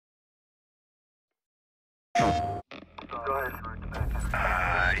You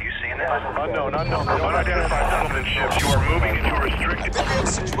seen that? Unknown. Unidentified settlement ships. You are moving into a restricted They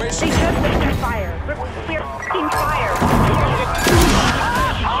situation. just opened fire. We're f***ing fire.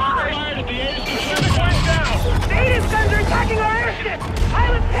 Native guns are attacking our airship.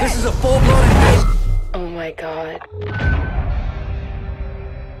 Pilot hit. This is a full-blown invasion. Oh my god.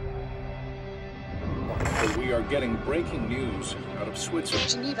 We are getting breaking news out of Switzerland.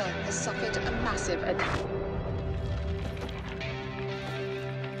 Geneva has suffered a massive attack.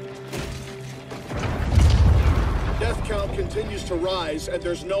 Death count continues to rise, and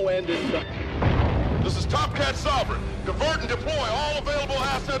there's no end in sight. This is Top Cat Sovereign. Divert and deploy all available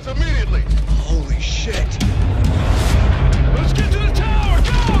assets immediately. Holy shit. Let's get to the tower!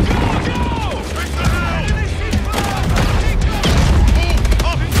 Go! Fix the house!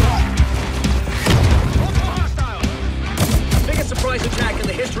 Biggest surprise attack in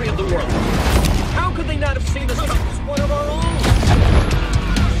the history of the world. How could they not have seen this coming? It's one of our own.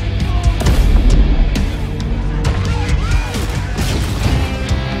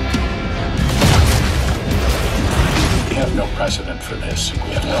 We have no precedent for this. We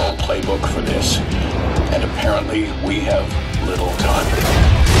have no playbook for this. And apparently, we have little time.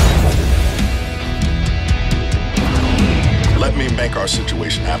 Let me make our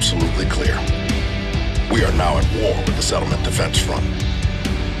situation absolutely clear. We are now at war with the Settlement Defense Front.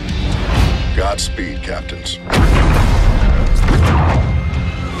 Godspeed, captains.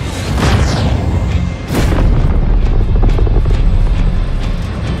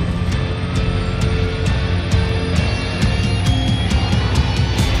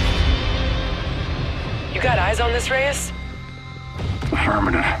 You got eyes on this, Reyes?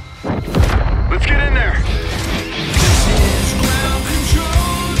 Affirmative. Let's get in there.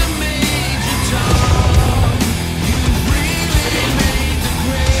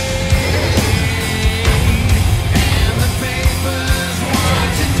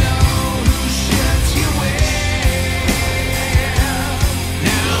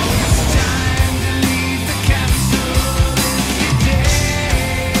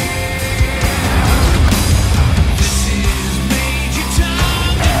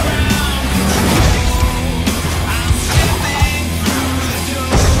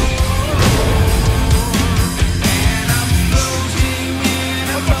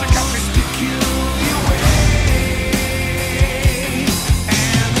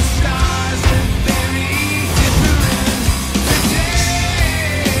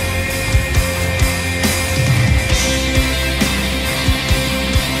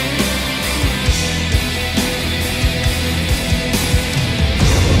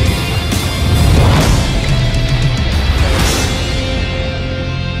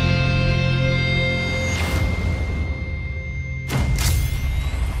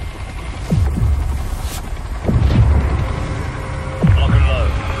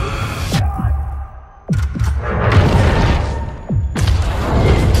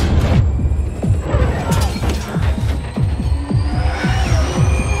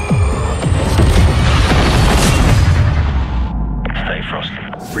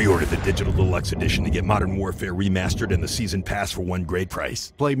 Pre-order the digital deluxe edition to get Modern Warfare remastered and the season pass for one great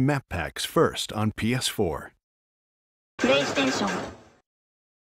price. Play map packs first on PS4. PlayStation